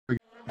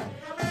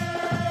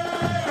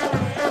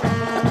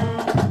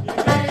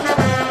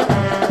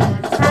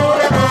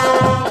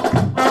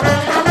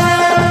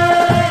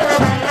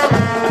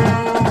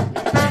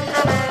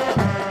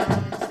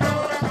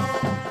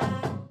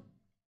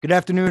Good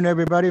afternoon,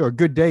 everybody, or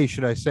good day,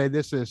 should I say.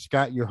 This is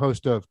Scott, your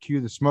host of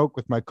Cue the Smoke,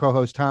 with my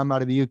co-host Tom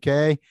out of the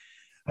UK.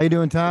 How you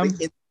doing, Tom?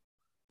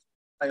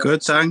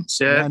 Good,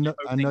 thanks. Yeah, Yeah,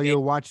 I know you're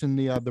watching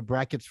the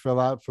brackets fill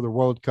out for the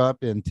World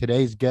Cup, and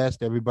today's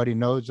guest, everybody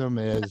knows him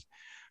as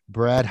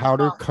Brad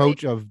Howder,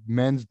 coach of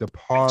men's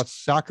DePaul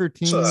soccer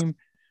team,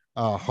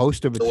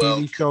 host of a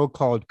TV show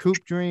called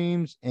Coop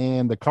Dreams,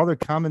 and the color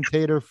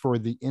commentator for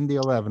the Indy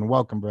 11.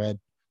 Welcome, Brad.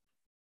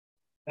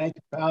 Thank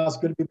you, pal. It's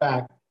good to be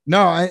back.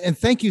 No, and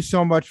thank you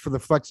so much for the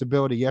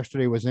flexibility.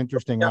 Yesterday was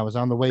interesting. I was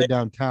on the way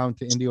downtown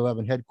to Indy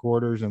 11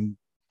 headquarters, and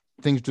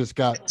things just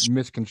got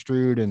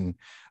misconstrued, and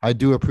I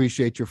do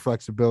appreciate your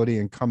flexibility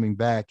in coming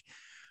back.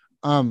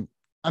 I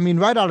mean,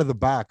 right out of the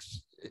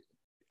box,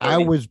 I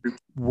was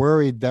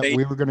worried that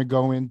we were going to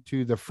go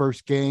into the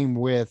first game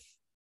with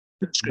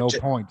no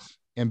points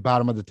and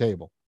bottom of the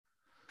table.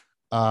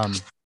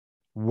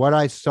 What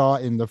I saw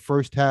in the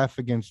first half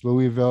against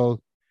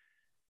Louisville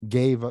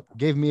gave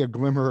me a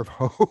glimmer of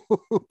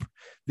hope.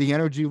 The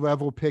energy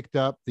level picked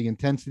up, the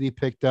intensity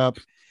picked up.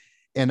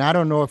 And I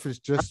don't know if it's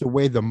just the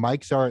way the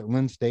mics are at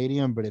Lynn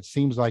Stadium, but it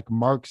seems like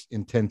Mark's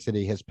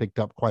intensity has picked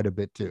up quite a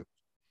bit too.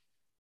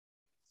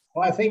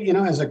 Well, I think,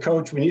 as a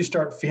coach, when you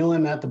start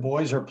feeling that the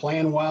boys are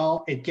playing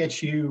well, it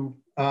gets you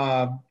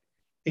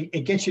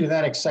it gets you to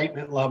that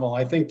excitement level.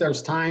 I think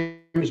there's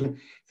times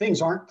when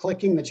things aren't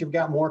clicking that you've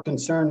got more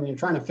concern and you're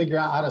trying to figure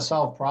out how to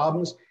solve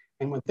problems.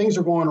 And when things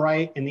are going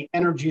right and the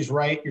energy's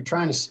right, you're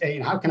trying to say,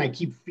 how can I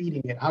keep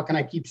feeding it? How can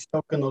I keep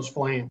stoking those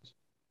flames?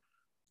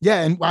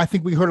 Yeah, and I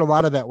think we heard a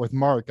lot of that with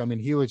Mark. I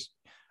mean,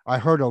 I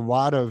heard a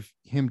lot of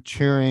him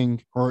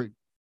cheering or,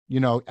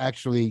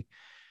 actually,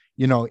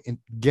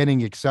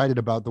 getting excited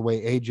about the way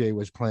AJ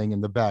was playing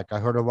in the back. I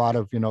heard a lot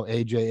of,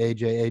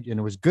 AJ, and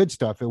it was good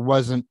stuff. It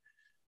wasn't,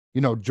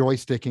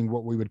 joysticking,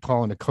 what we would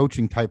call in a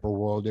coaching type of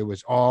world. It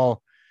was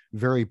all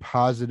very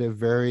positive,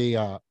 very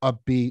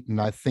upbeat. And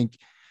I think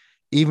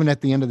even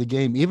at the end of the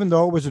game, even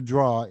though it was a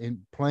draw,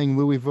 in playing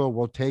Louisville,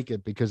 we'll take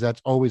it because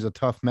that's always a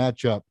tough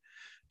matchup.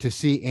 To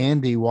see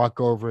Andy walk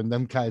over and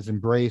them guys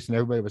embrace, and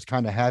everybody was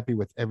kind of happy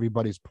with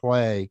everybody's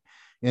play.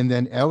 And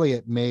then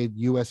Elliott made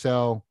the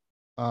USL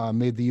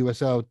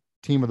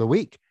team of the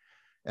week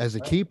as a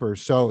keeper.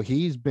 So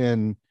he's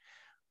been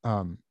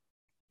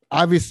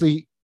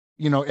obviously,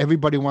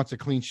 everybody wants a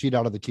clean sheet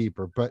out of the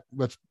keeper, but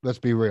let's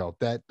be real,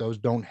 that those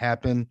don't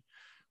happen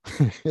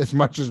as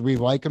much as we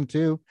like them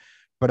to.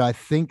 But I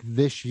think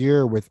this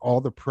year, with all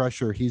the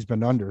pressure he's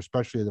been under,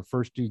 especially the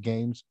first two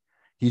games,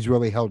 he's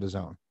really held his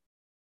own.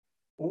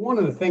 Well, one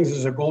of the things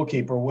as a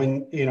goalkeeper,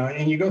 when,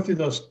 and you go through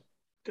those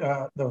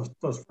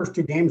first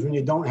two games when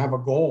you don't have a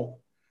goal,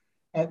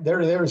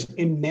 there's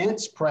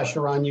immense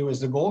pressure on you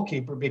as the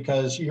goalkeeper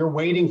because you're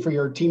waiting for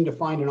your team to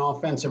find an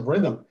offensive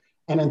rhythm.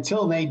 And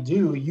until they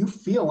do, you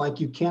feel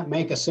like you can't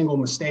make a single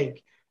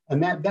mistake.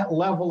 And that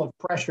level of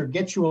pressure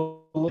gets you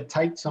a little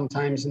tight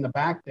sometimes in the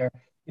back there.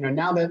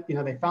 Now that,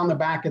 they found the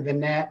back of the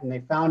net and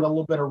they found a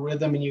little bit of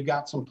rhythm and you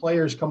got some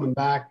players coming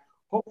back,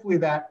 hopefully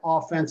that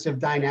offensive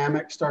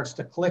dynamic starts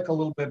to click a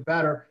little bit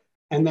better.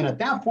 And then at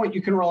that point,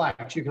 you can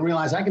relax. You can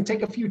realize I can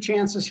take a few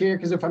chances here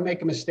because if I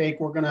make a mistake,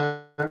 we're going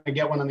to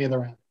get one on the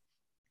other end.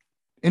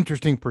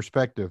 Interesting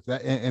perspective.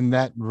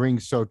 That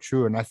rings so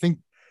true. And I think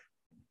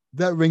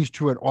that rings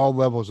true at all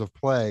levels of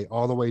play,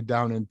 all the way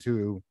down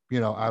into,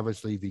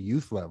 obviously the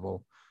youth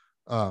level.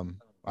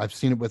 I've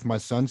seen it with my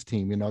son's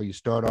team. You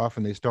start off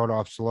and they start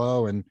off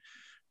slow and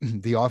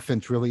the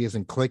offense really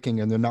isn't clicking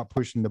and they're not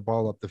pushing the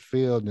ball up the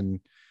field. And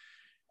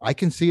I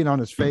can see it on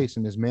his face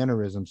and his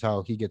mannerisms,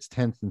 how he gets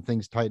tense and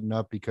things tighten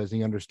up because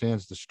he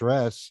understands the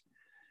stress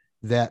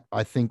that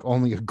I think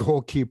only a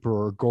goalkeeper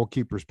or a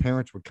goalkeeper's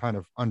parents would kind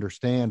of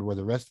understand, where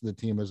the rest of the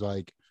team is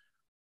like,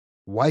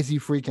 why is he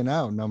freaking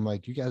out? And I'm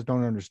like, you guys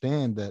don't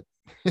understand that.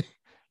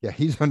 Yeah,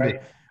 he's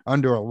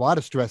under a lot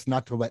of stress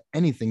not to let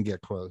anything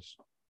get close.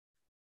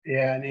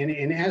 Yeah,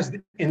 and as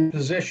in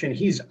position,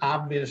 he's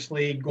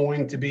obviously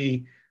going to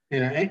be,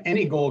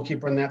 any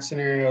goalkeeper in that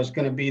scenario is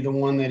going to be the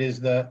one that is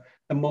the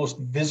most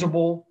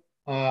visible,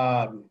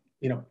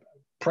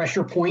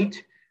 pressure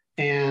point.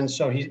 And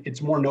so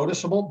it's more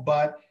noticeable,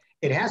 but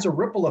it has a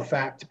ripple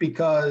effect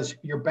because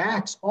your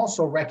backs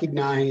also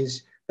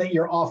recognize that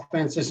your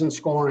offense isn't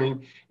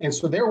scoring. And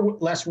so they're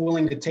less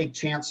willing to take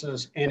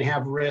chances and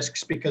have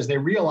risks because they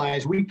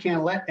realize we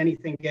can't let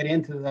anything get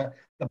into the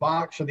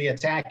box or the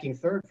attacking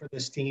third for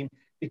this team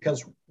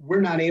because we're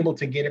not able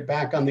to get it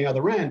back on the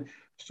other end.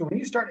 So when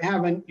you start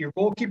having your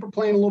goalkeeper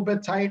playing a little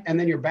bit tight and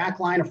then your back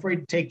line afraid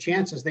to take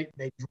chances, they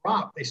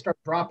start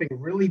dropping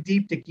really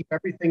deep to keep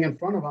everything in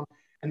front of them.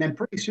 And then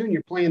pretty soon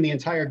you're playing the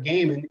entire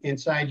game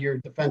inside your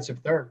defensive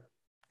third.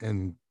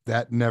 And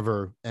that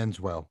never ends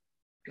well.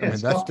 I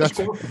mean,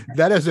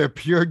 that is a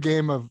pure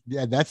game of,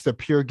 that's the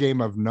pure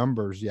game of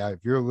numbers. Yeah. If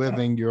you're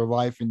living your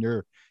life in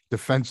your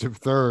defensive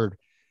third,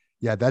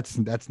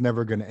 that's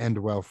never going to end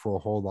well for a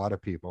whole lot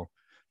of people.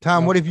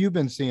 Tom, what have you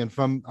been seeing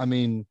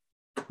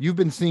you've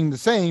been seeing the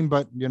same,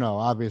 but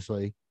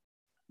obviously.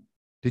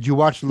 Did you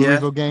watch the Yeah.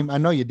 Louisville game? I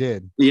know you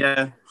did.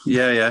 Yeah.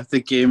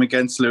 The game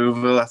against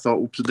Louisville, I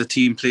thought the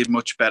team played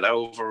much better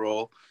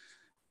overall.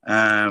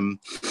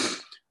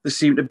 They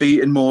seem to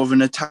be in more of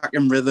an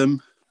attacking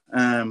rhythm.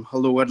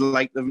 Although I'd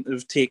like them to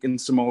have taken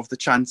some more of the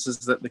chances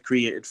that they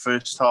created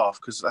first half,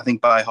 because I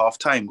think by half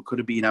time we could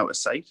have been out of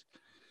sight.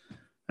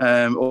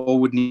 All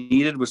we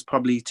needed was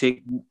probably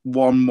take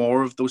one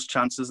more of those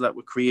chances that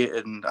were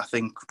created, and I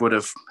think would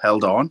have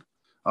held on.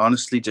 I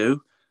honestly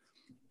do.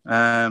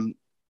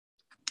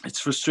 It's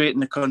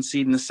frustrating to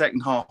concede in the second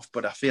half,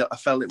 but I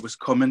felt it was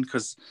coming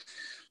because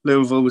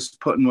Louisville was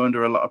putting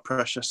under a lot of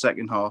pressure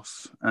second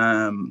half.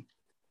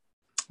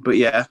 But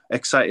yeah,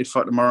 excited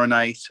for tomorrow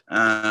night.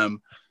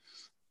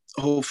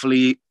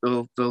 Hopefully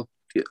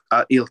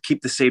he'll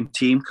keep the same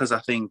team, because I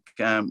think,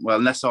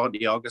 unless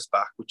Arteaga's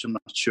back, which I'm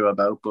not sure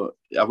about, but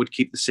I would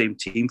keep the same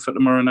team for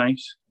tomorrow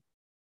night.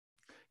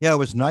 Yeah, it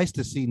was nice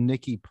to see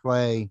Nicky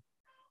play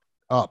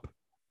up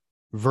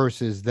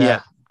versus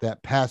that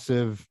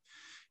passive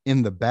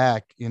in the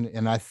back.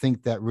 And I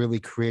think that really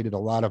created a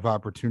lot of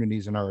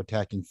opportunities in our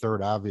attacking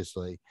third,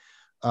 obviously.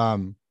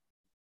 And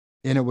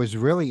it was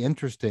really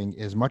interesting,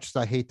 as much as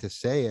I hate to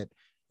say it,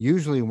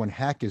 usually when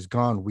Hack is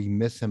gone, we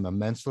miss him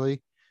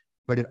immensely,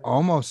 but it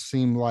almost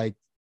seemed like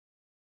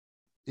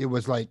it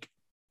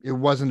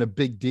wasn't a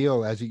big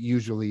deal as it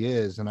usually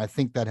is. And I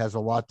think that has a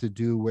lot to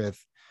do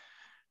with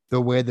the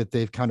way that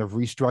they've kind of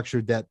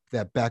restructured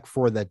that back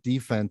four, that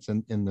defense,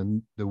 and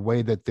in the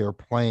way that they're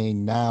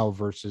playing now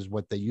versus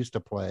what they used to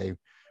play,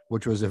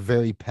 which was a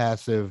very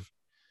passive,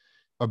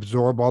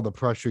 absorb all the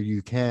pressure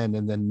you can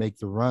and then make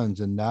the runs.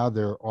 And now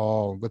they're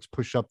all, let's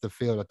push up the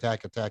field,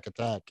 attack,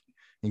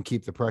 and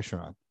keep the pressure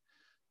on.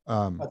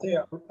 I think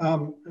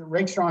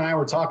Rakestraw and I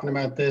were talking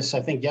about this,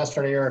 I think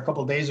yesterday or a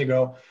couple of days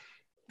ago.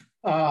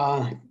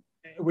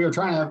 We were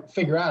trying to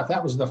figure out if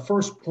that was the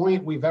first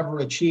point we've ever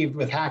achieved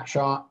with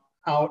Hackshaw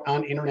out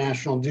on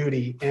international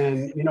duty.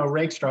 And,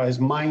 Rakestraw, his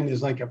mind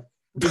is like a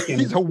freaking,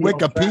 he's a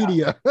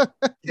Wikipedia.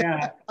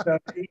 Yeah. So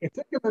it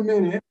took him a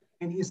minute,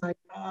 and he's like,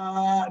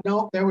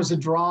 no, there was a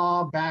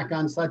draw back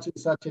on such and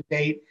such a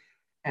date.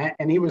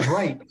 And he was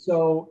right.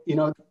 So,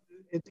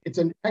 it's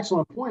an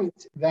excellent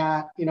point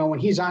that, when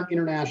he's on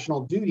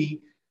international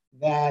duty,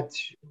 that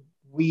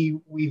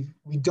we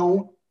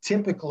don't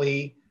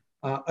typically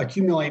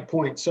accumulate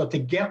points. So to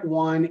get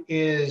one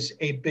is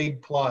a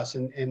big plus.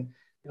 And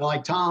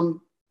like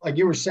Tom, like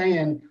you were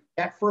saying,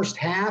 that first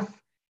half,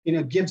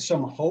 gives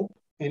some hope,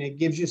 and it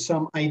gives you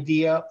some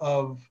idea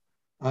of,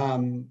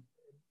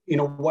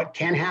 what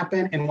can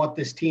happen and what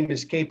this team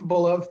is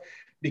capable of.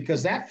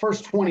 Because that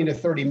first 20 to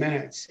 30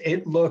 minutes,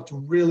 it looked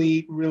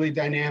really, really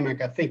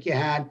dynamic. I think you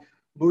had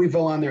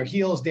Louisville on their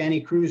heels.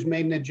 Danny Cruz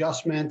made an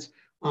adjustment.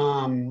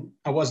 I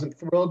wasn't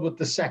thrilled with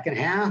the second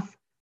half.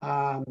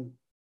 And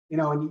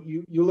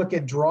you look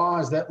at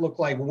draws that look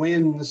like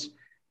wins,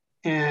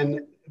 and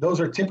those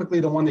are typically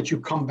the one that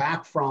you come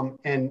back from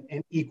and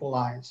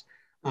equalize.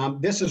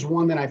 This is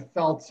one that I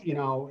felt,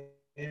 you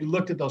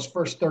looked at those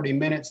first 30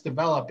 minutes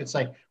develop. It's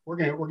like, we're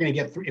gonna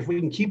get three. If we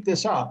can keep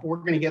this up, we're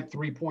gonna get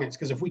 3 points,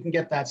 because if we can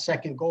get that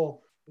second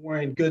goal,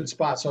 we're in good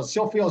spot. So it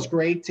still feels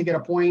great to get a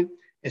point,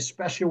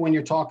 especially when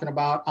you're talking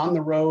about on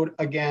the road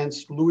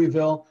against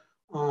Louisville.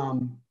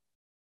 And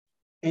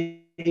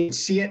you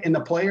see it in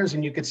the players,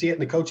 and you could see it in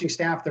the coaching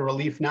staff, the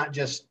relief, not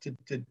just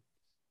to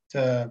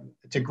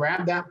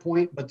grab that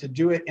point, but to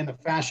do it in the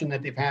fashion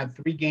that they've had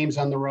 3 games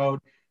on the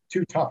road,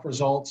 2 tough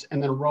results,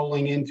 and then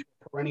rolling into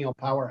a perennial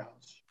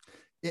powerhouse.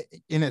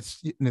 And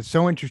it's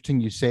so interesting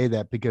you say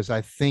that, because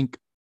I think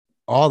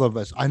all of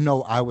us, I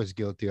know I was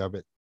guilty of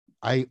it.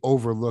 I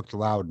overlooked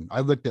Loudoun.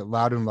 I looked at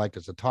Loudoun like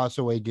it's a toss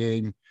away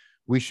game.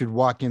 We should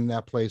walk in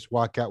that place,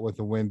 walk out with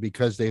a win,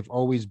 because they've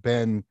always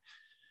been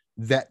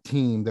that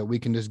team that we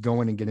can just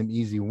go in and get an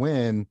easy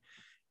win.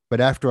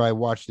 But after I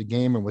watched the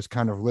game and was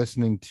kind of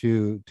listening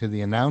to the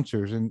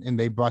announcers, and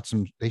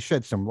they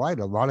shed some light.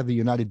 A lot of the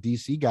United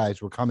DC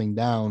guys were coming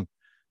down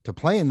to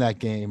play in that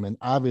game. And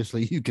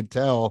obviously you could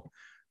tell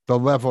the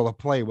level of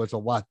play was a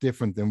lot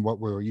different than what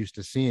we were used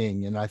to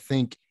seeing. And I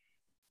think,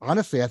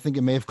 honestly,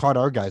 it may have caught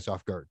our guys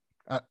off guard.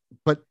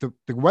 But the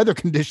weather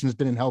conditions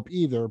didn't help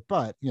either.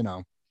 But,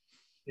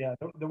 Yeah,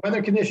 the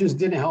weather conditions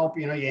didn't help.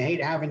 You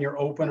hate having your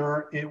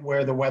opener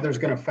where the weather's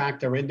going to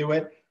factor into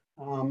it.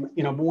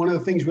 But one of the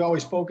things we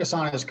always focus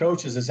on as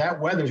coaches is that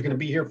weather is going to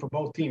be here for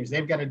both teams.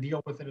 They've got to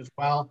deal with it as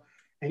well.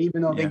 And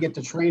even though they get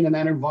to train in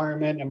that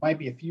environment, it might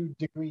be a few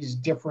degrees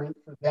different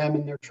for them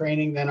in their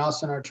training than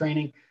us in our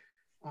training.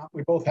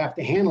 We both have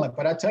to handle it.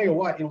 But I tell you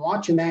what, in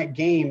watching that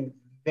game,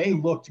 they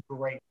looked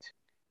great.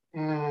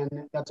 And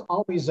that's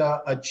always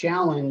a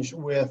challenge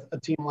with a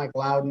team like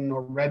Loudoun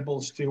or Red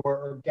Bulls 2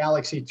 or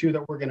Galaxy 2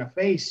 that we're going to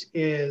face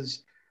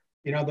is,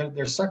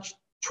 they're such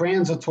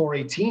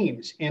transitory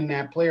teams in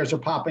that players are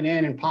popping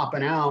in and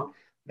popping out,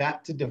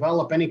 that to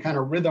develop any kind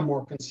of rhythm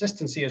or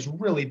consistency is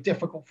really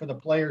difficult for the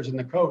players and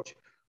the coach.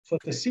 So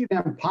to see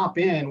them pop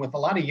in with a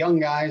lot of young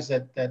guys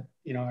that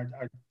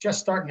are just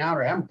starting out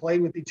or haven't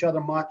played with each other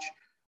much,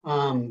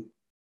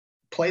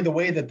 play the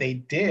way that they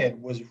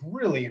did was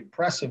really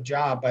impressive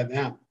job by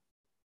them.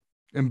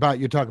 And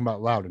you're talking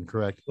about Loudon,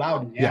 correct?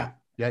 Loudon, Yeah,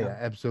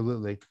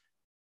 absolutely.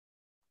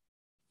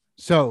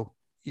 So,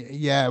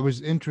 yeah, it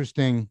was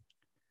interesting.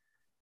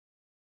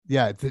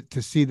 Yeah,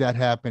 to see that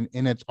happen.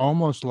 And it's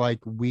almost like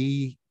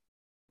we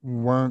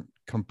weren't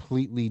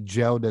completely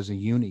gelled as a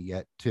unit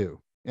yet,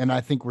 too. And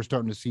I think we're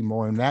starting to see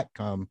more in that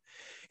come.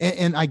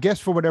 And I guess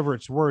for whatever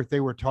it's worth, they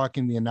were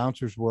talking, the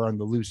announcers were on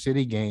the Lou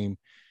City game,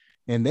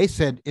 and they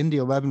said, Indy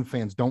 11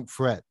 fans, don't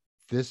fret.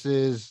 This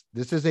is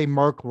a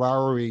Mark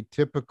Lowry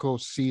typical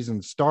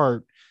season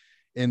start.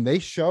 And they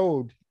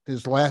showed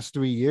his last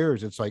 3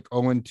 years. It's like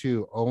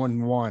 0-2,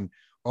 0-1,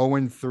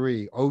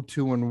 0-3,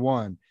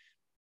 0-2-1.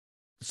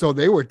 So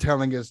they were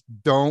telling us,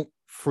 don't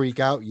freak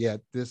out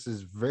yet. This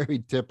is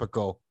very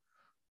typical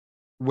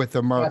with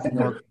the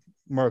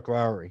Mark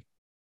Lowry.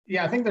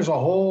 Yeah, I think there's a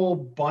whole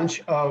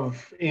bunch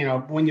of,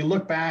 when you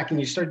look back and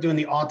you start doing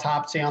the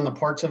autopsy on the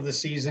parts of the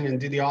season and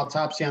do the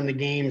autopsy on the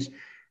games,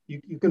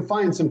 you can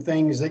find some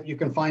things that you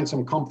can find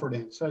some comfort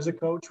in. So as a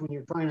coach, when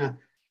you're trying to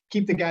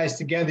keep the guys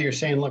together, you're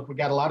saying, look, we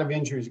got a lot of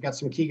injuries. We got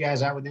some key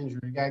guys out with injury.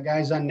 We got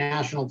guys on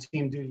national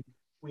team duty.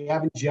 We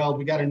haven't gelled.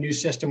 We got a new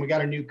system. We got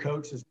a new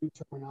coach. There's new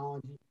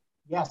terminology.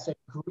 Yes, I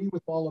agree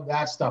with all of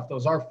that stuff.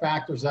 Those are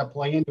factors that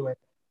play into it.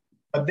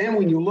 But then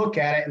when you look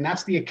at it, and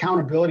that's the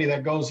accountability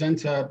that goes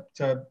into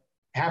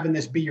having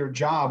this be your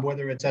job,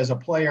 whether it's as a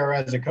player or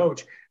as a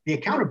coach, the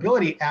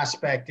accountability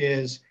aspect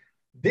is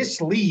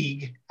this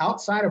league,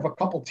 outside of a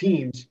couple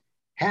teams,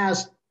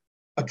 has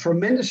a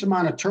tremendous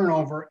amount of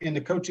turnover in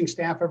the coaching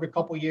staff every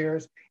couple of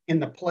years, in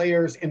the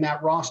players, in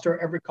that roster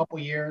every couple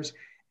of years.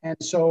 And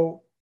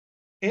so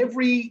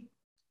every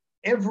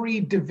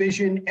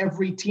division,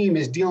 every team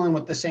is dealing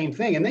with the same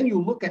thing. And then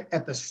you look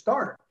at the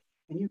start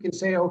and you can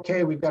say,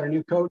 okay, we've got a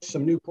new coach,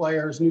 some new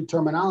players, new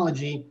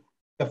terminology.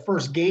 The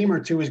first game or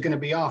two is going to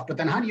be off. But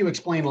then how do you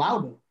explain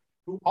Loudon,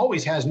 who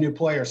always has new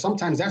players?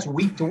 Sometimes that's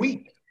week to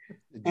week.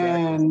 Exactly.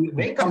 And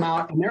they come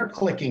out and they're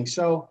clicking.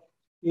 So,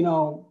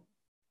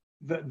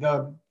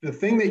 the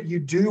thing that you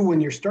do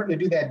when you're starting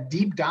to do that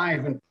deep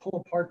dive and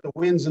pull apart the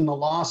wins and the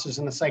losses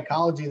and the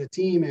psychology of the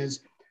team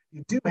is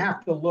you do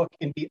have to look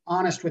and be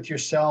honest with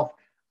yourself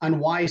on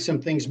why some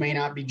things may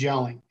not be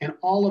gelling. And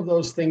all of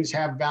those things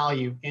have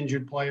value: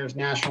 injured players,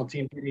 national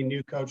team,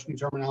 new coach, new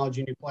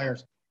terminology, new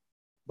players.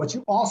 But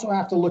you also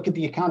have to look at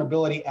the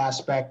accountability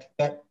aspect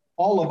that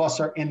all of us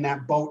are in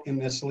that boat in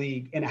this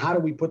league. And how do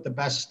we put the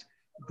best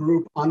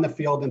group on the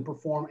field and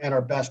perform at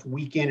our best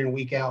week in and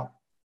week out?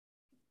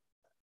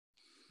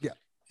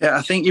 Yeah,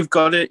 I think you've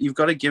got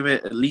to give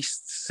it at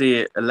least,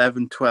 say,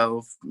 11,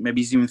 12,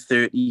 maybe even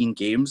 13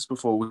 games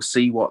before we'll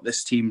see what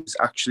this team's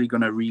actually going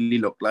to really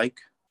look like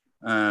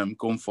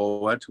going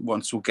forward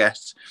once we'll get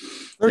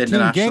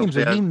 13 games.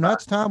 Are you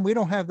nuts, Tom? We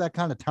don't have that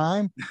kind of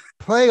time.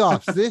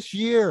 Playoffs this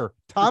year,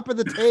 top of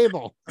the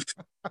table.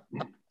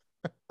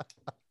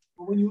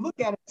 When you look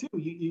at it, too,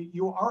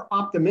 you are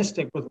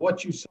optimistic with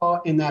what you saw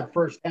in that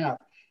first half.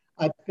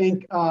 I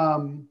think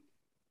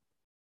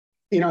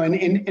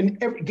in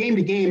every game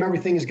to game,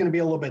 everything is going to be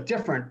a little bit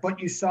different. But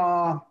you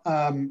saw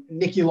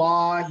Nicky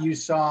Law, you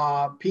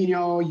saw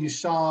Pino, you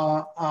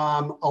saw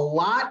a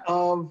lot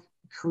of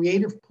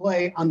creative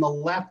play on the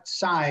left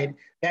side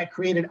that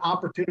created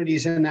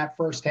opportunities in that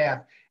first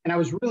half. And I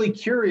was really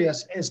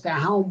curious as to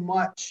how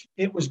much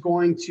it was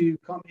going to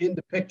come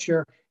into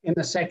picture in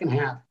the second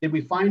half. Did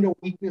we find a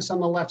weakness on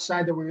the left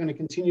side that we're going to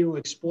continue to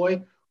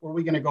exploit? Were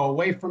we going to go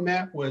away from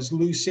it? Was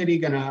Lou City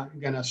going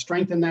to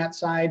strengthen that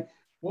side?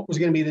 What was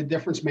going to be the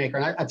difference maker?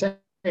 And I tell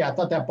you, I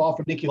thought that ball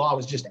from Nicky Law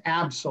was just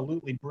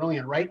absolutely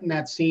brilliant, right in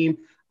that seam,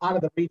 out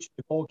of the reach of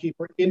the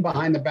goalkeeper, in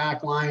behind the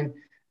back line,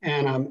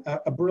 and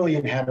a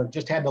brilliant header.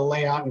 Just had to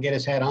lay out and get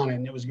his head on it,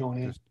 and it was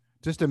going in.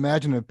 Just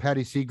imagine if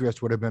Patty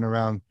Segrist would have been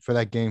around for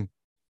that game.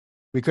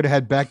 We could have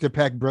had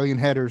back-to-back brilliant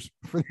headers.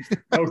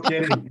 No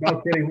kidding.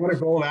 What a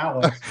goal that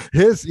was.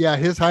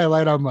 His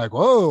highlight, I'm like,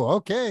 whoa,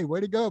 okay,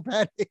 way to go,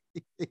 Patty.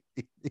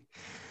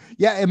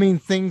 Yeah,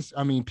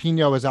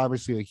 Pino is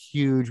obviously a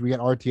huge. We got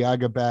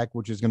Arteaga back,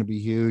 which is going to be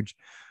huge.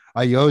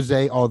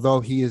 Ayoze, although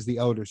he is the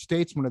elder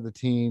statesman of the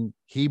team,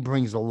 he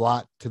brings a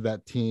lot to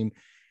that team,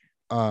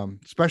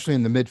 especially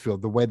in the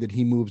midfield, the way that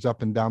he moves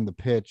up and down the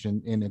pitch.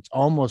 And it's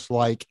almost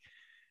like,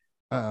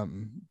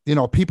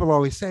 people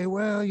always say,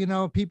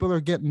 well, people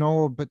are getting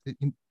old, but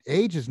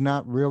age is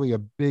not really a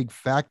big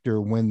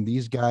factor when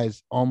these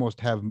guys almost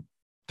have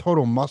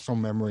total muscle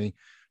memory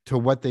to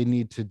what they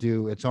need to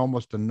do. It's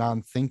almost a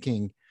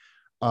non-thinking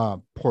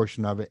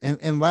portion of it.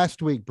 And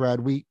last week,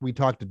 Brad, we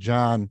talked to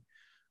John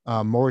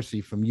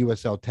Morrissey from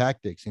USL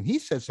Tactics, and he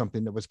said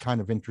something that was kind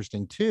of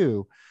interesting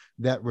too,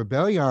 that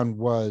Rebellion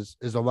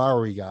is a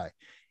Lowry guy,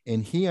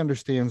 and he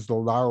understands the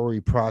Lowry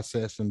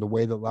process and the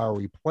way that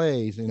Lowry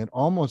plays. And it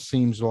almost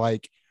seems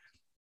like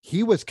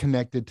he was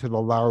connected to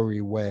the Lowry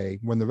way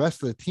when the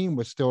rest of the team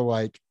was still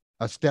like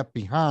a step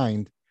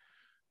behind,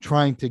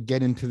 trying to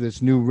get into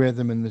this new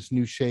rhythm and this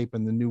new shape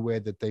and the new way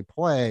that they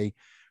play.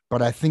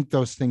 But I think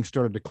those things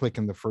started to click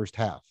in the first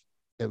half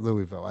at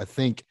Louisville. I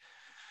think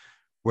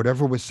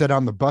whatever was said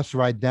on the bus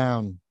ride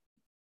down,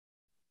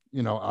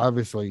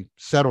 obviously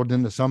settled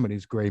into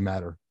somebody's gray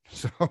matter.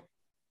 So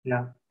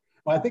Yeah.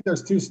 Well, I think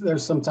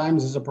there's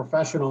sometimes as a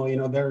professional,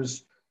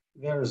 there's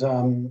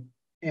some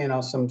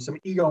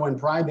ego and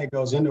pride that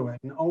goes into it.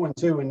 And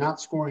 0-2 and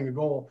not scoring a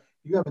goal,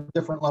 you have a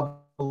different level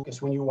of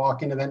focus when you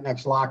walk into that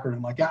next locker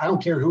room. Like, I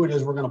don't care who it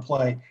is we're going to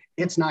play.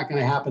 It's not going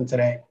to happen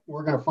today.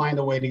 We're going to find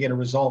a way to get a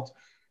result.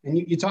 And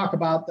you talk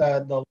about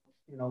the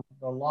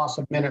loss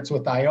of minutes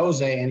with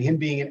Ayoze and him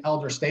being an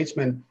elder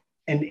statesman.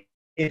 And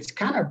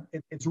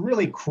it's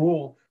really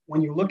cruel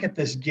when you look at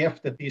this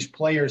gift that these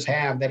players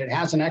have, that it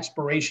has an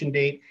expiration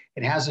date,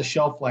 it has a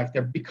shelf life.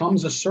 There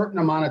becomes a certain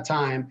amount of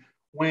time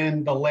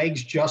when the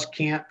legs just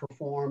can't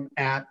perform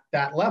at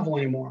that level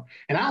anymore.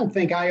 And I don't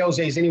think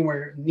Ayoze is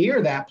anywhere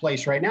near that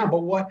place right now. But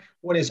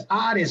what is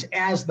odd is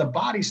as the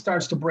body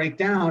starts to break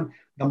down,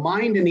 the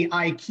mind and the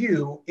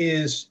IQ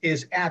is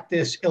at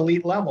this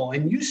elite level.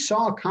 And you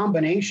saw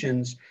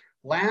combinations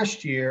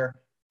last year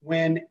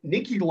when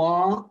Nicky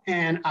Law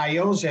and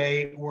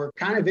Ayoze were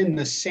kind of in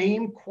the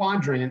same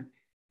quadrant.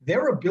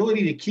 Their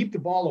ability to keep the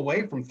ball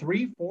away from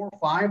 3, 4,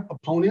 5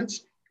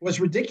 opponents was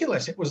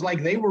ridiculous. It was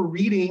like they were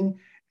reading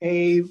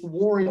a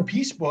War and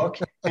Peace book,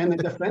 and the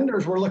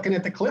defenders were looking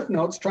at the cliff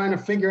notes trying to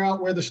figure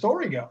out where the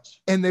story goes.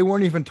 And they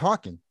weren't even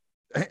talking.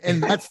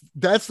 And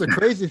that's the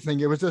crazy thing.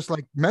 It was just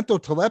like mental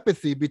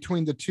telepathy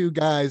between the two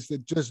guys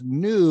that just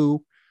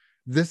knew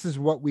this is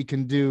what we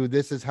can do.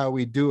 This is how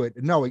we do it.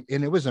 No,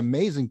 and it was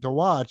amazing to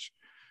watch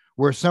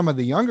where some of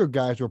the younger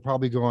guys were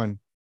probably going,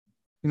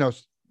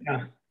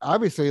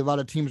 obviously a lot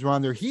of teams were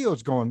on their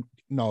heels going,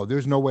 no,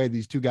 there's no way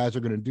these two guys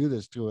are going to do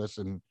this to us.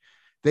 And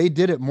they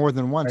did it more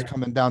than once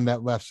coming down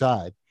that left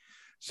side.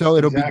 So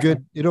it'll be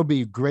good. It'll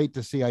be great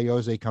to see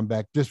Ayoze come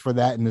back just for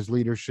that and his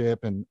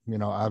leadership. And,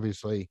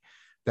 obviously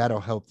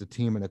that'll help the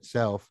team in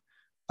itself.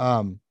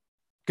 Going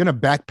to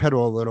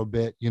backpedal a little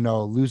bit,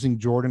 losing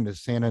Jordan to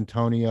San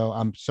Antonio.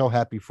 I'm so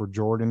happy for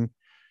Jordan.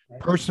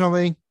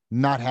 Personally,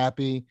 not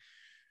happy.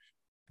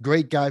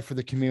 Great guy for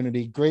the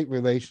community, great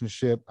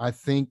relationship. I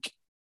think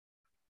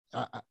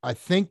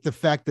the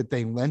fact that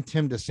they lent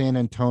him to San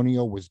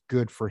Antonio was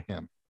good for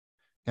him.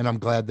 And I'm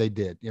glad they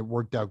did. It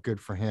worked out good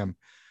for him.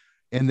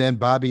 And then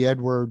Bobby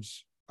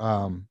Edwards,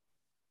 I'll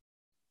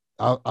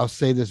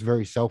say this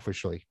very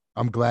selfishly.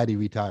 I'm glad he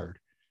retired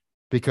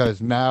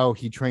because now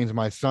he trains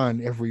my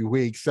son every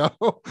week. So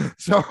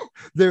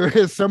there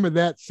is some of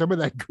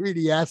that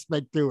greedy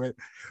aspect to it.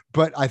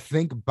 But I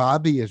think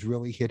Bobby has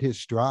really hit his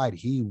stride.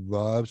 He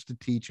loves to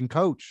teach and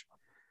coach.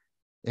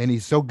 And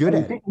he's so good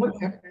at it.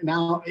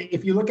 Now,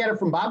 if you look at it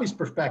from Bobby's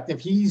perspective,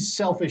 he's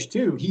selfish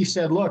too. He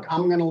said, look,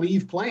 I'm going to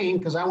leave playing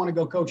because I want to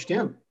go coach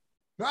Tim.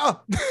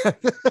 Oh.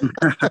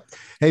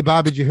 Hey,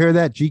 Bob, did you hear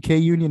that? GK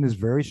Union is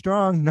very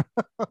strong.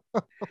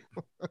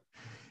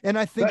 And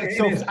I think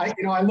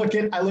I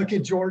look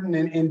at Jordan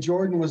and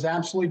Jordan was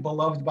absolutely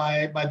beloved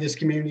by this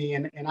community.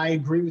 And I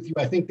agree with you.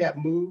 I think that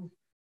move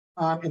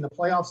in the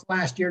playoffs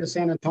last year to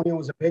San Antonio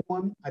was a big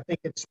one. I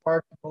think it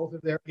sparked both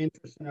of their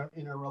interests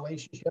in a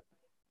relationship.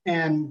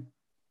 And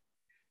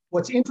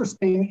what's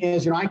interesting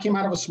is, I came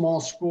out of a small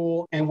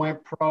school and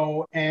went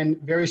pro, and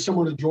very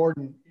similar to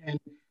Jordan. And,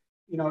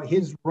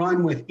 his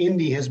run with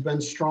Indy has been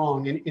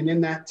strong. And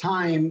in that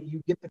time,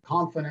 you get the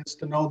confidence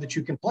to know that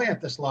you can play at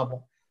this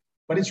level.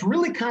 But it's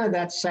really kind of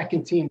that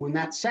second team. When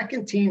that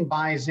second team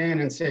buys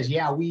in and says,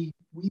 yeah, we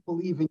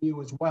believe in you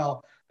as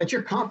well, that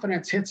your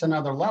confidence hits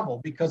another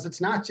level, because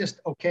it's not just,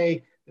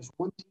 okay, this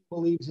one team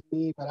believes in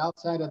me, but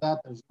outside of that,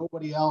 there's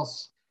nobody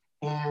else.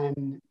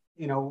 And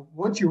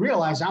once you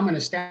realize I'm an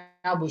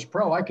established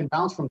pro, I can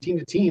bounce from team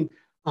to team,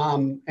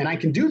 and I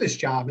can do this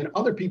job. And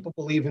other people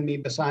believe in me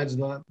besides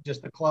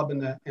just the club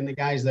and the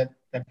guys that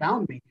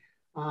found me.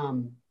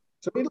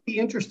 So it'll be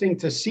interesting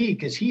to see,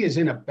 because he is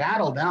in a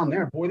battle down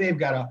there. Boy, they've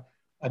got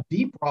a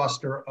deep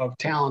roster of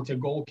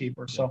talented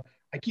goalkeepers. So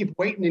I keep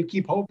waiting and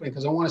keep hoping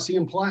because I want to see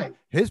him play.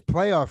 His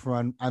playoff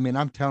run, I mean,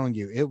 I'm telling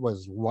you, it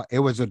was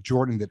a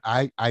Jordan that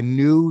I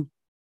knew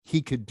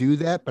he could do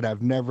that, but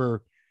I've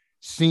never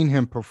seen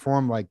him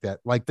perform like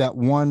that. Like that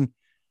one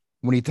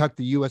when he tucked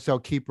the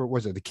USL keeper,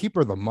 was it the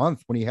keeper of the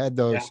month, when he had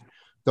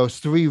those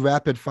 3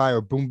 rapid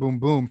fire boom boom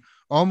boom,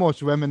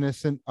 almost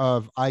reminiscent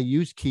of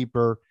IU's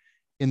keeper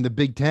in the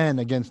Big Ten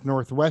against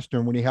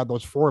Northwestern when he had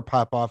those 4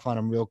 pop off on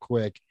him real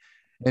quick.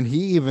 And he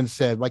even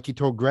said, like he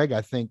told Greg,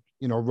 I think,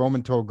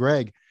 Roman told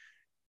Greg,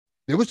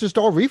 it was just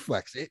all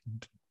reflex. It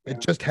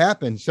just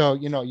happened. So,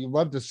 you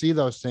love to see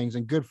those things,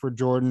 and good for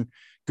Jordan.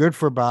 Good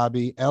for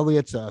Bobby.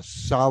 Elliott's a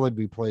solid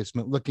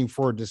replacement. Looking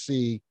forward to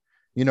see,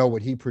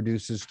 what he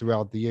produces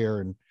throughout the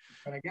year.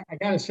 But I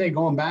got to say,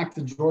 going back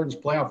to Jordan's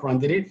playoff run,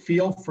 did it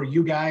feel for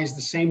you guys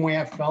the same way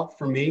I felt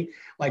for me?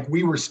 Like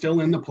we were still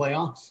in the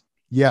playoffs?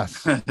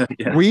 Yes.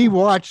 Yeah. We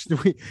watched.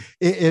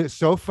 It's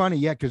so funny.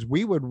 Yeah. Because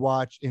we would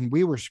watch and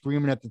we were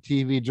screaming at the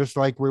TV just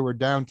like we were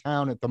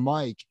downtown at the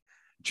mic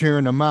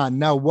cheering them on.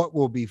 Now, what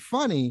will be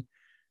funny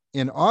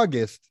in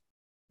August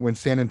when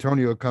San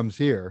Antonio comes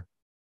here,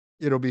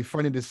 it'll be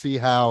funny to see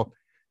how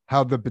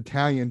the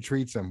battalion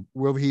treats him.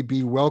 Will he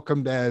be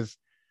welcomed as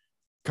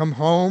come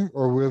home,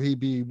 or will he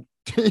be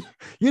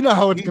You know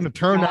how it's going to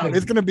turn out. Gotta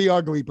It's be. going to be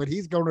ugly, but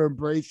he's going to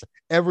embrace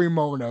every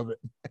moment of it.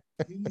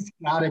 He's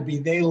got to be.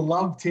 They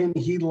loved him.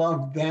 He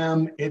loved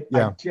them. I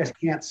Yeah. just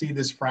can't see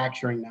this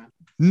fracturing that.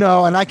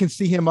 No, and I can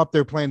see him up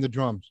there playing the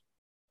drums.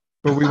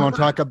 But we won't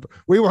talk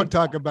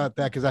about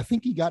that because I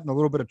think he got in a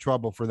little bit of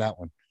trouble for that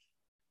one.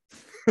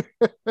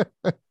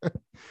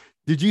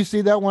 Did you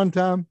see that one,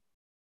 Tom?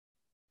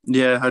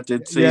 Yeah, I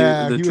did see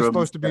Yeah, the he was drums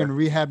supposed to be there. in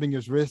rehabbing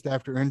his wrist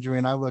after injury,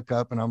 and I look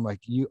up and I'm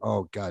like,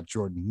 oh God,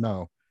 Jordan,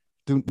 no.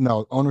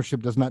 No,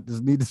 ownership does not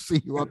need to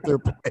see you up there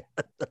playing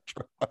the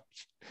drums.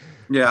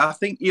 Yeah, I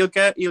think he'll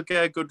get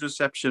a good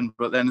reception,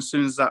 but then as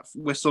soon as that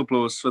whistle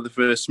blows for the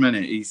first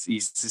minute,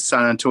 he's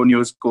San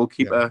Antonio's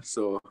goalkeeper. Yeah.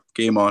 So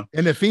game on.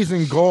 And if he's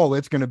in goal,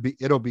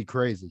 it'll be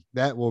crazy.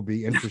 That will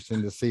be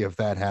interesting to see if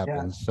that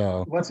happens. Yeah.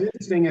 So What's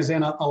interesting is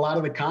in a lot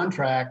of the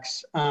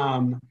contracts,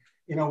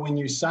 when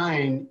you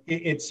sign,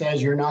 it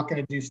says you're not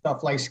going to do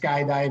stuff like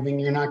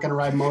skydiving, you're not going to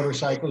ride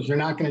motorcycles, you're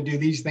not going to do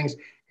these things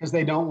because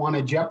they don't want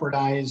to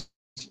jeopardize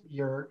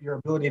your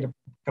ability to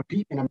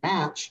compete in a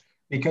match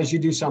because you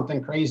do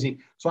something crazy.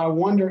 So I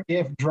wonder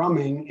if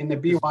drumming in the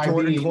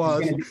BYB is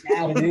going to be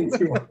added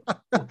into it.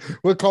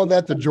 We'll call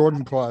that the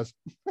Jordan clause.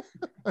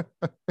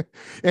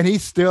 And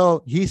he's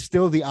still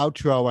the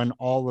outro on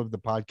all of the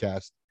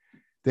podcasts.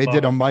 They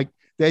did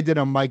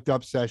a mic'd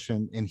up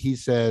session, and he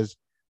says,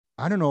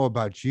 I don't know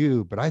about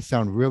you, but I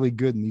sound really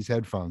good in these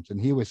headphones.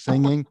 And he was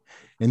singing,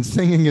 and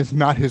singing is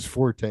not his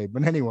forte.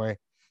 But anyway,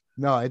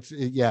 no,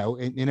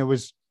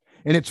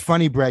 and it's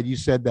funny, Brad, you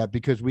said that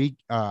because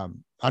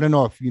I don't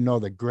know if you know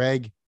that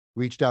Greg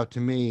reached out to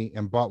me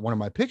and bought one of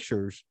my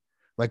pictures,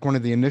 like one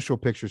of the initial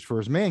pictures for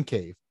his man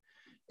cave.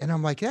 And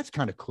I'm like, that's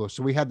kind of cool.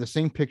 So we had the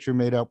same picture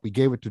made up. We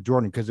gave it to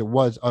Jordan because it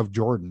was of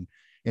Jordan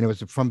and it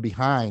was from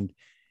behind.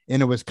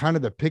 And it was kind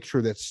of the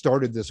picture that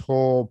started this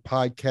whole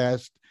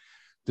podcast,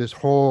 this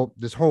whole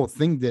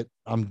thing that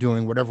I'm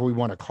doing, whatever we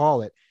want to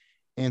call it.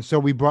 And so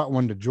we brought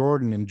one to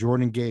Jordan, and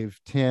Jordan gave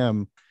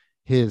Tim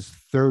his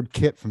third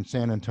kit from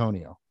San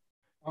Antonio.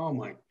 Oh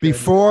my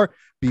goodness.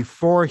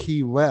 Before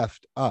he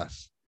left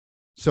us.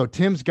 So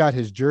Tim's got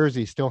his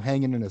jersey still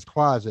hanging in his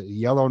closet,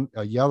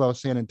 a yellow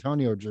San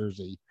Antonio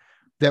jersey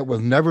that will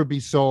never be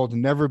sold,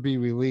 never be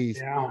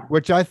released,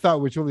 which I thought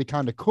was really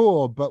kind of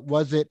cool. But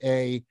was it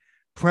a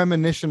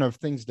premonition of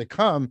things to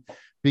come?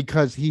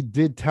 Because he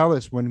did tell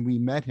us when we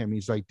met him,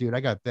 he's like, dude, I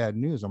got bad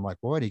news. I'm like,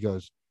 what? He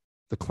goes,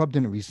 the club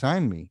didn't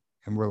re-sign me.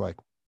 And we're like,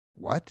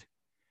 what?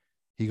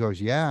 He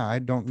goes, yeah, I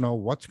don't know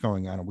what's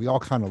going on. And we all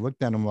kind of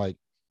looked at him like,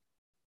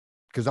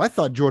 because I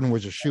thought Jordan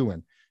was a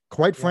shoo-in.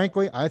 Quite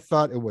frankly, I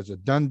thought it was a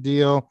done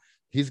deal.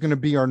 He's going to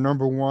be our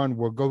number one.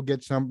 We'll go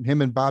get him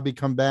and Bobby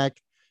come back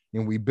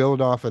and we build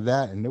off of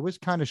that. And it was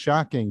kind of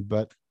shocking,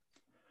 but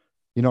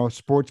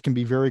sports can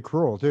be very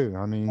cruel too.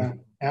 I mean,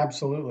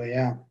 absolutely.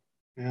 Yeah.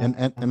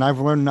 And I've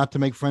learned not to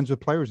make friends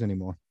with players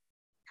anymore.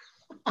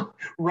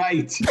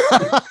 Right.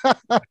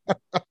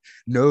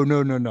 No.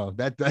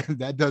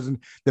 That doesn't.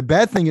 The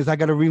bad thing is I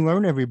got to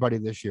relearn everybody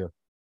this year.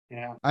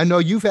 Yeah. I know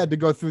you've had to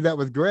go through that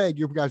with Greg.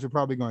 You guys are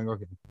probably going,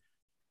 okay.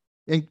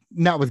 And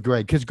not with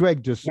Greg, because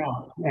Greg just.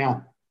 No,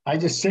 yeah. I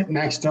just sit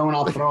next to him and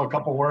I'll throw a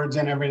couple words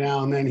in every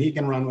now and then. He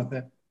can run with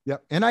it. Yeah.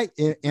 And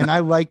I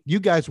like you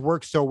guys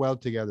work so well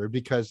together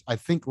because I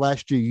think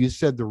last year you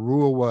said the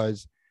rule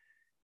was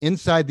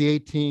inside the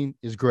 18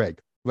 is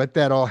Greg. Let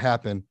that all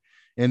happen.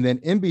 And then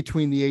in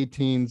between the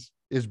 18s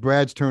is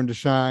Brad's turn to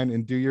shine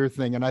and do your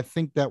thing. And I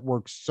think that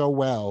works so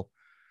well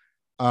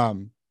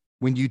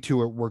when you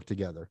two work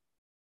together.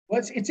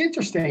 Well, it's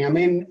interesting. I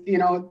mean,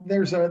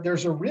 there's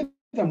a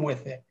rhythm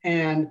with it.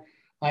 And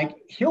like,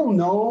 he'll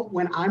know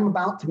when I'm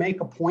about to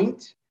make a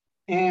point,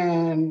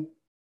 and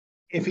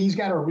if he's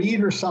got a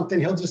read or something,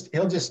 he'll just,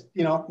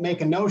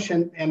 make a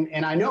notion.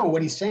 And I know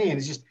what he's saying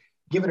is just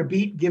give it a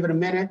beat, give it a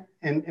minute,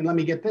 and let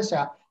me get this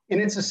out. And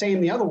it's the same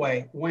the other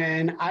way.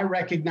 When I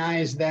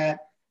recognize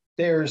that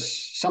there's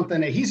something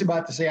that he's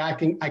about to say, I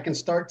can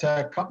start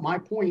to cut my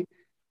point.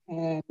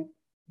 And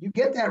you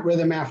get that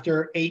rhythm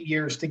after 8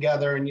 years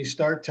together, and you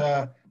start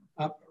to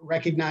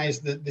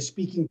recognize the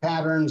speaking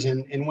patterns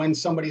and when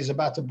somebody's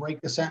about to break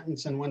the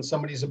sentence and when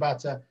somebody's about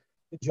to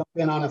jump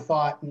in on a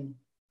thought. And,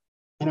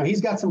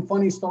 he's got some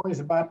funny stories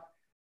about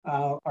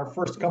our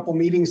first couple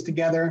meetings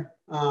together.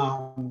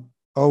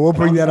 We'll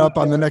bring that up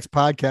on the next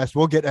podcast.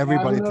 We'll get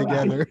everybody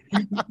together.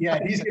 Yeah,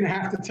 he's going to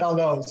have to tell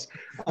those.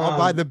 I'll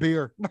buy the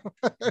beer.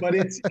 But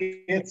it's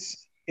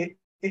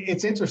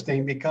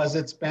interesting because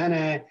it's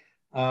been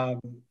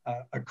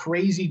a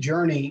crazy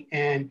journey,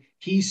 and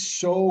he's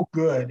so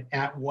good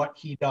at what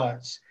he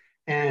does.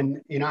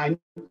 And I need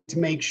to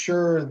make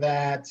sure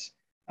that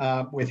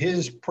with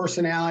his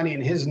personality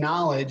and his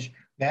knowledge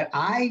that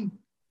I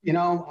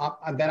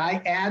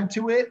add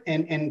to it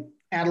and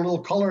add a little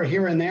color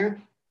here and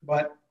there,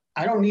 but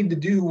I don't need to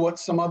do what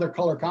some other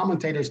color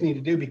commentators need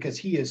to do because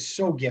he is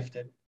so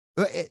gifted.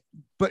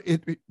 But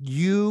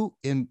you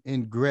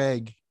and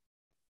Greg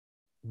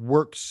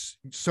works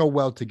so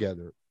well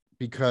together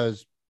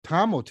because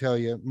Tom will tell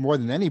you more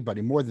than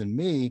anybody, more than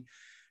me,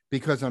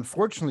 because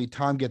unfortunately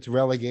Tom gets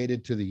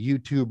relegated to the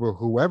YouTube or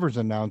whoever's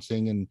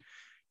announcing. And,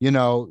 you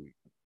know,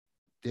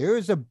 there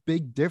is a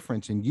big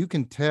difference, and you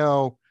can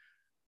tell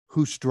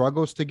who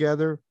struggles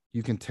together.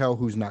 You can tell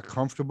who's not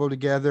comfortable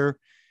together.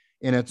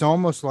 And it's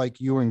almost like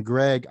you and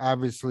Greg,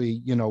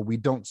 obviously, you know, we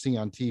don't see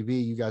on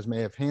TV. You guys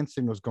may have hand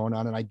signals going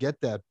on, and I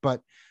get that,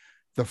 but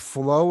the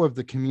flow of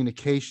the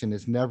communication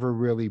is never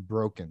really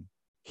broken.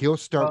 He'll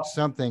start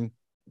something.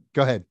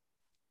 Go ahead.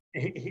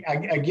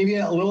 I give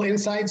you a little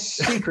inside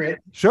secret.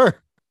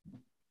 Sure.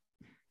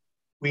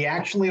 We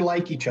actually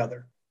like each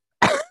other.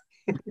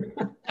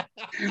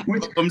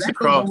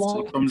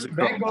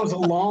 That goes a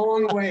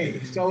long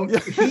way. So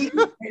he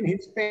and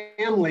his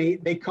family,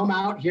 they come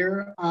out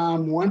here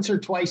once or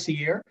twice a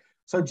year.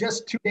 So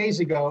just 2 days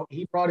ago,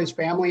 he brought his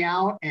family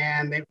out,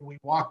 and we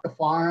walked the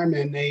farm,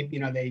 and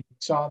they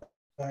saw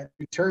the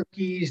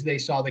turkeys, they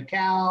saw the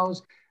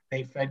cows,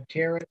 they fed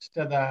carrots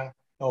to the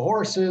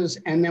horses,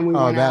 and then we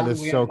went out and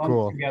we had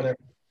lunch together.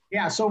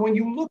 Yeah. So when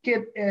you look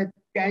at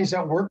guys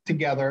that work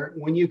together,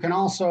 when you can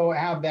also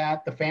have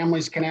the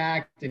families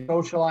connect and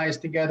socialize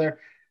together,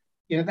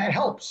 you know, that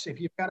helps. If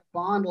you've got a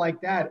bond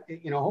like that,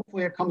 you know,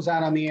 hopefully it comes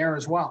out on the air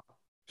as well.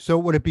 So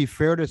would it be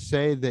fair to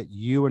say that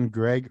you and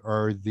Greg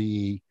are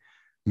the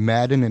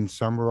Madden and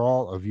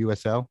Summerall of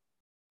USL?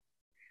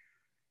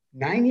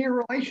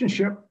 9-year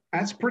relationship.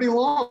 That's pretty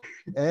long.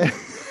 But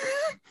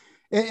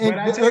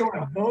I tell you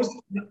what,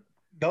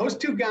 those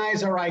two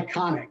guys are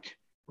iconic.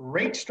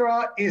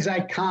 Rakestraw is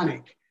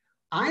iconic.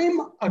 I'm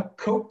a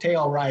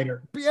coattail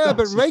rider. Yeah,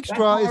 but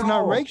Rakestraw is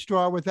not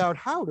Rakestraw without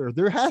Howder.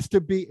 There has to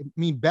be. I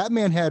mean,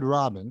 Batman had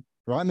Robin,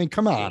 right? I mean,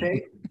 come on.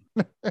 Okay.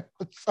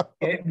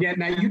 Yeah.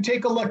 Now you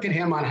take a look at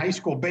him on high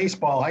school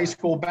baseball, high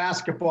school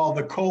basketball,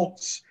 the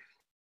Colts.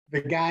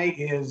 The guy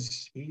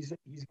he's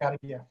got a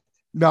gift.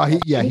 No, he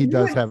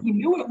does have. He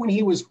knew it when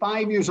he was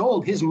 5 years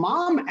old. His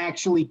mom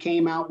actually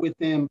came out with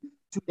him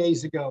 2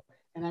 days ago,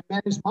 and I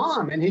met his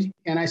mom,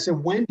 and I said,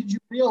 "When did you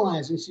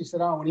realize?" And she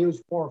said, "Oh, when he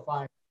was 4 or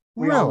 5."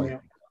 Really?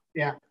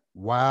 Yeah.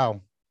 Wow.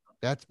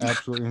 That's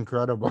absolutely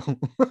incredible.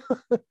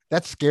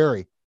 That's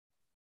scary.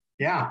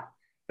 Yeah.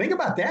 Think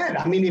about that.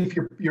 I mean, if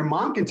your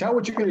mom can tell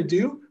what you're going to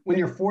do when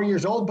you're 4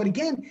 years old, but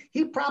again,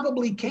 he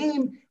probably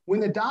came when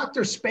the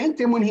doctor spanked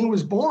him when he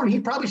was born. He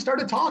probably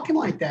started talking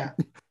like that.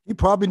 He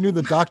probably knew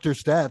the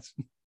doctor's stats.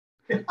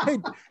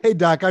 Hey,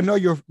 Doc, I know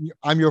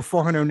I'm your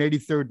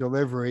 483rd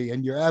delivery,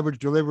 and your average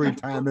delivery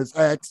time is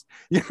X.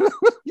 You know,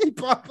 he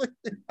probably.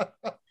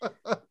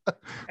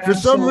 For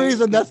some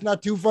reason, that's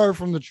not too far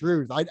from the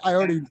truth.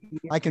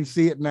 I can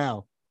see it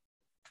now.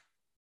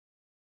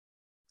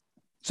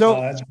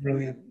 So that's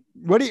brilliant.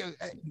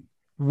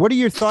 What are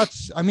your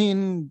thoughts? I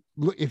mean,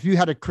 if you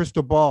had a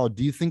crystal ball,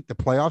 do you think the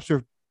playoffs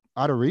are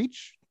out of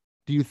reach?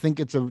 Do you think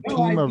it's a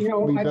team of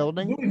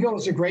rebuilding? Louisville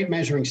is a great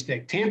measuring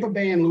stick. Tampa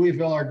Bay and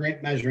Louisville are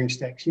great measuring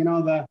sticks. You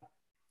know,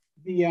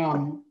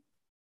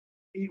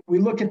 we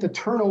look at the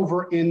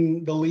turnover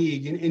in the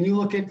league, and you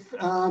look at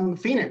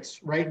Phoenix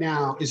right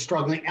now is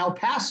struggling. El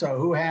Paso,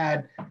 who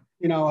had,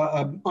 you know,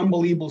 an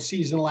unbelievable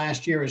season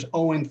last year, is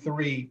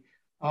 0-3.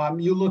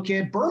 You look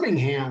at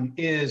Birmingham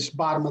is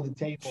bottom of the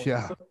table.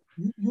 Yeah. So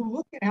you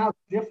look at how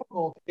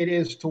difficult it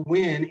is to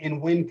win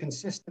and win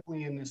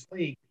consistently in this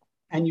league.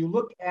 And you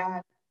look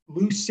at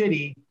Lou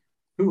City,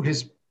 who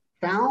has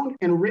found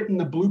and written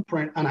the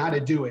blueprint on how to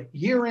do it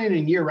year in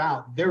and year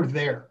out. They're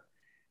there.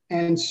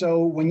 And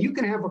so when you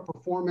can have a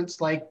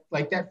performance like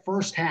that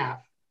first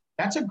half,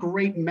 that's a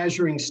great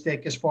measuring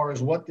stick as far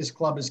as what this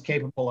club is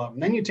capable of.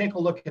 And then you take a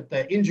look at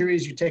the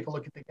injuries, you take a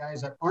look at the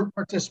guys that aren't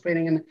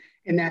participating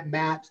in that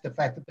match, the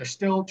fact that they're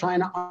still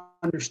trying to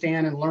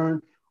understand and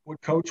learn what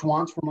coach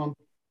wants from them.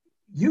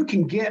 You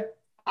can get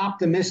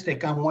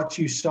optimistic on what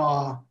you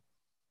saw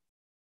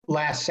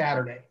last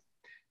Saturday.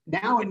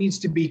 Now it needs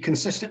to be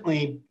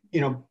consistently,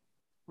 you know,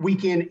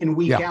 week in and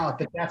week out,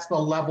 that's the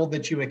level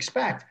that you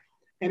expect.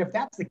 And if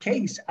that's the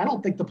case, I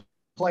don't think the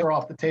players are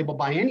off the table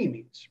by any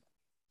means.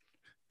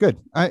 Good.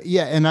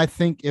 Yeah. And I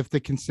think if the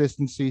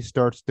consistency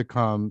starts to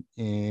come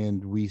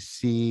and we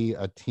see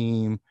a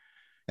team,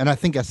 and I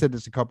think I said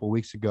this a couple of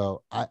weeks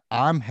ago,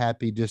 I'm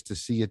happy just to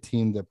see a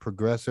team that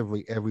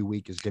progressively every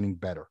week is getting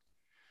better.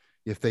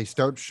 If they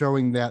start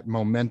showing that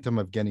momentum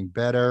of getting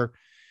better,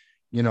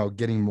 you know,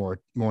 getting more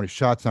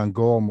shots on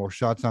goal, more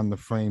shots on the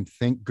frame,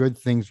 good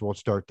things will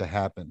start to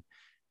happen.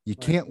 You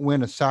can't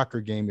win a soccer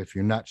game if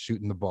you're not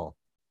shooting the ball.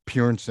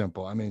 Pure and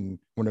simple. I mean,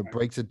 when it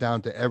breaks it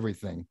down to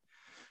everything,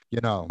 you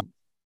know,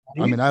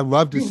 I mean, I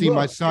love to see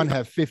my son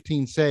have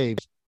 15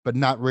 saves, but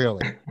not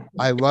really.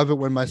 I love it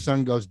when my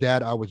son goes,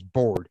 "Dad, I was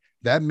bored."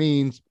 That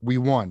means we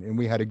won and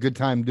we had a good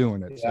time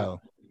doing it. So,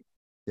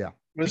 yeah.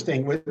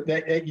 Interesting.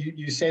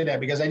 You say that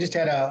because I just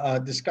had a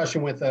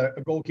discussion with a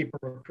goalkeeper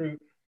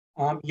recruit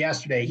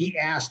yesterday. He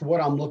asked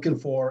what I'm looking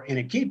for in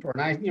a keeper.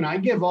 And I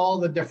give all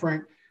the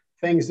different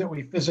things that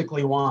we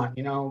physically want,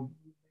 you know,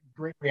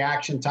 great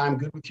reaction time,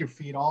 good with your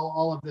feet,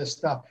 all of this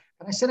stuff.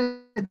 But I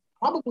said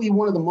probably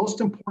one of the most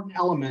important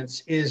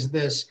elements is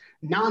this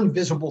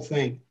non-visible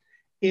thing.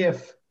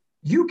 If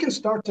you can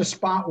start to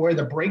spot where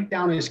the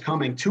breakdown is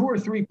coming 2 or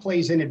 3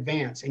 plays in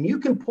advance, and you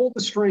can pull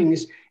the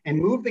strings and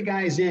move the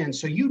guys in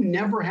so you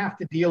never have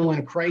to deal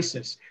in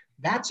crisis.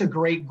 That's a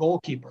great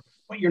goalkeeper.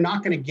 But you're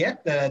not going to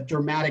get the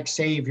dramatic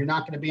save. You're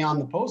not going to be on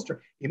the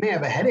poster. You may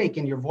have a headache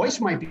and your voice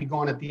might be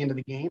gone at the end of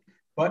the game.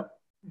 But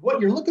what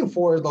you're looking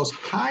for are those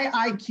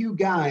high IQ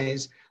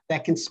guys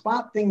that can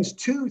spot things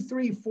 2,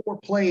 3, 4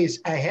 plays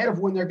ahead of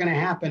when they're going to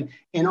happen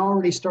and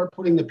already start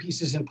putting the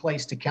pieces in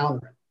place to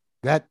counter it.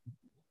 That,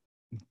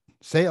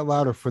 say it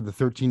louder for the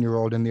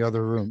 13-year-old in the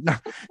other room.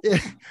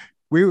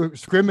 We were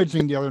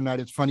scrimmaging the other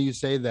night. It's funny you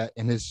say that.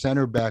 And his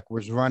center back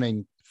was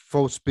running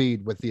full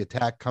speed with the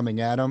attack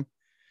coming at him.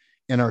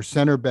 And our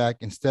center back,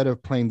 instead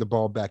of playing the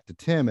ball back to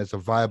Tim as a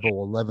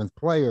viable 11th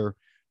player,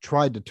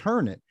 tried to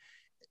turn it.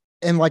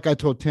 And like I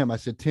told Tim, I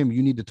said, Tim,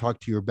 you need to talk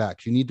to your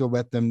backs. You need to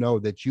let them know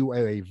that you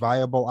are a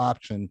viable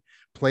option.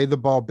 Play the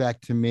ball back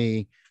to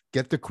me,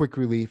 get the quick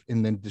relief,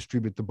 and then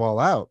distribute the ball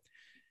out.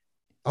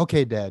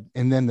 Okay, Dad.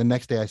 And then the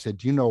next day I said,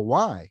 do you know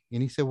why?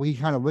 And he said, well, he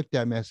kind of looked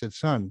at me. I said,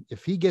 son,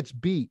 if he gets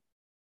beat,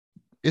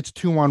 it's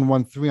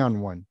 2-on-1,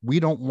 3-on-1. We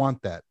don't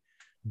want that.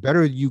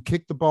 Better you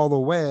kick the ball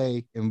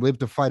away and live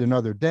to fight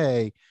another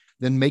day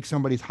than make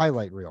somebody's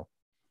highlight reel.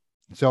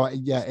 So,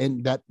 yeah,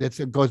 and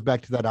it goes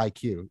back to that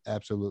IQ.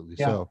 Absolutely.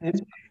 Yeah. So,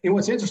 and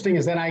what's interesting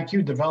is that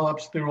IQ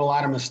develops through a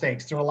lot of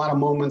mistakes, through a lot of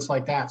moments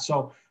like that.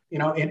 So,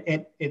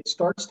 it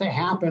starts to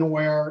happen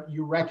where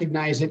you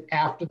recognize it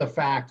after the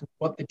fact,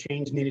 what the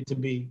change needed to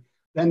be.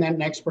 Then that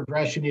next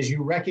progression is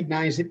you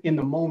recognize it in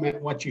the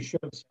moment, what you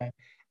should have said.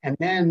 And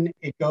then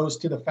it goes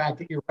to the fact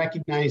that you're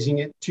recognizing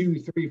it 2,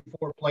 3,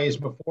 4 plays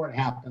before it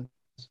happens.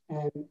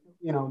 And,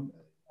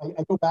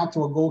 I go back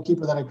to a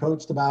goalkeeper that I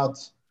coached about,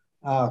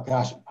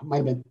 it might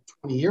have been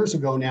 20 years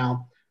ago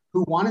now,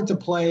 who wanted to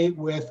play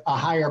with a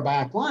higher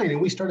back line.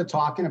 And we started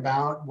talking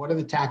about what are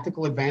the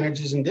tactical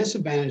advantages and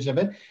disadvantages of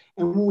it.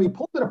 And when we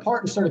pulled it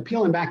apart and started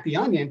peeling back the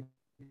onion,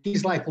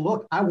 he's like,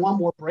 look, I want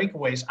more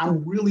breakaways.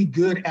 I'm really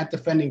good at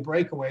defending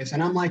breakaways.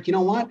 And I'm like, you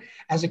know what?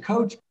 As a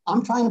coach,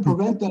 I'm trying to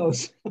prevent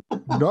those.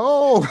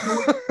 No.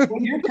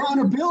 What you're trying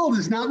to build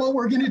is not what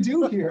we're going to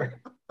do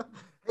here.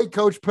 Hey,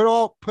 coach, put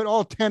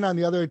all 10 on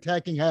the other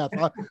attacking half.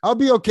 I'll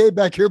be okay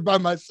back here by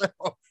myself.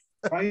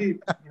 Right.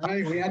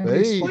 We had to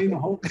explain the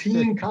whole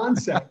team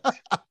concept.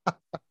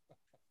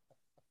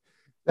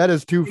 That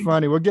is too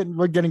funny. We're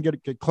getting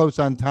get close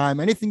on time.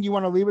 Anything you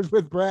want to leave us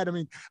with, Brad? I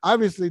mean,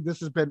 obviously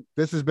this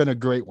has been a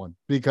great one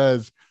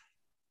because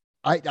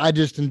I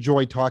just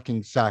enjoy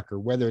talking soccer,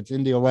 whether it's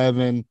Indy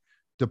 11,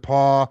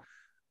 DePaul.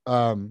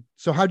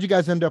 So how'd you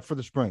guys end up for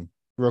the spring?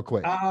 Real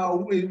quick.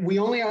 We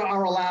only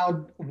are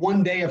allowed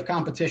 1 day of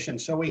competition.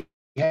 So we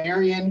have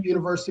Marian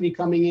University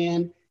coming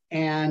in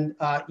and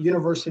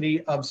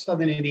University of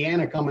Southern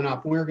Indiana coming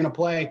up. We're going to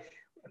play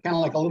kind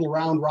of like a little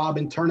round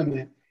robin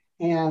tournament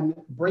and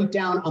break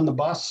down on the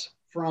bus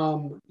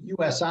from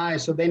USI.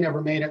 So they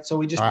never made it. So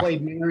we just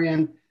played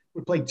Marian.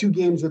 We played 2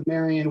 games with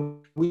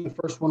Marian. We the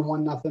first one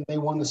 1-0. They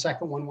won the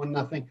second one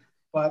 1-0.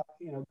 But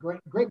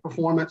great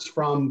performance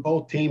from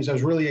both teams. I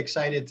was really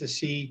excited to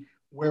see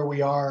where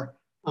we are.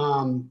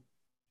 And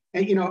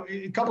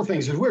a couple of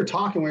things as we were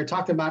talking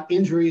about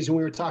injuries and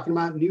we were talking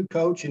about new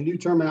coach and new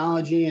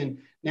terminology and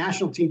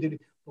national team. The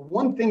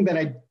one thing that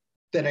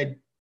I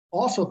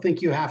also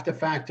think you have to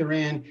factor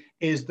in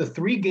is the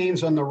 3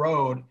 games on the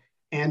road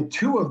and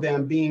 2 of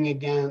them being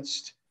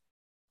against,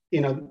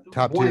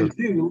 top 1 tier. and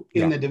 2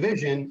 in the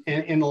division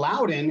and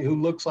Loudoun,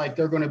 who looks like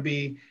they're going to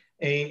be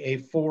a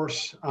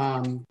force,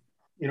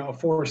 a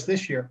force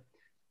this year.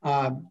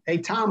 Hey,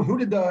 Tom,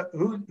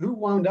 who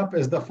wound up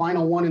as the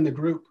final one in the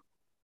group?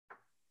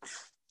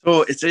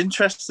 So it's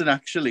interesting,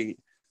 actually.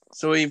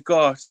 So we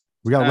got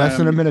less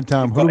than a minute,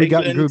 Tom. Who do we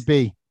got in Group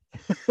B?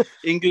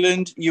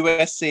 England,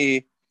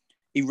 USA,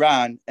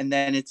 Iran, and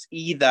then it's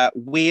either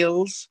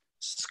Wales,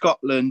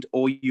 Scotland,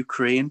 or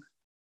Ukraine.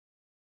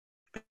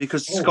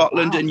 Because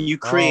Scotland and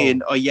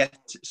Ukraine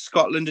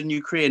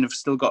have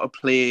still got to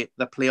play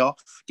the playoff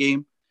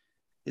game.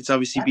 It's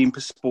obviously been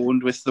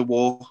postponed with the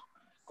war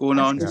going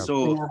on. Yeah.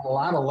 So a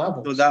lot of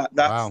levels.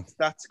 So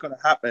that's going to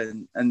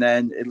happen, and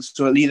then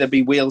it'll either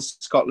be Wales,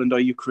 Scotland, or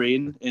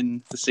Ukraine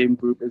in the same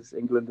group as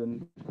England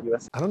and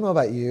US. I don't know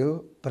about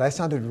you, but I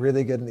sounded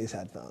really good in these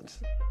headphones.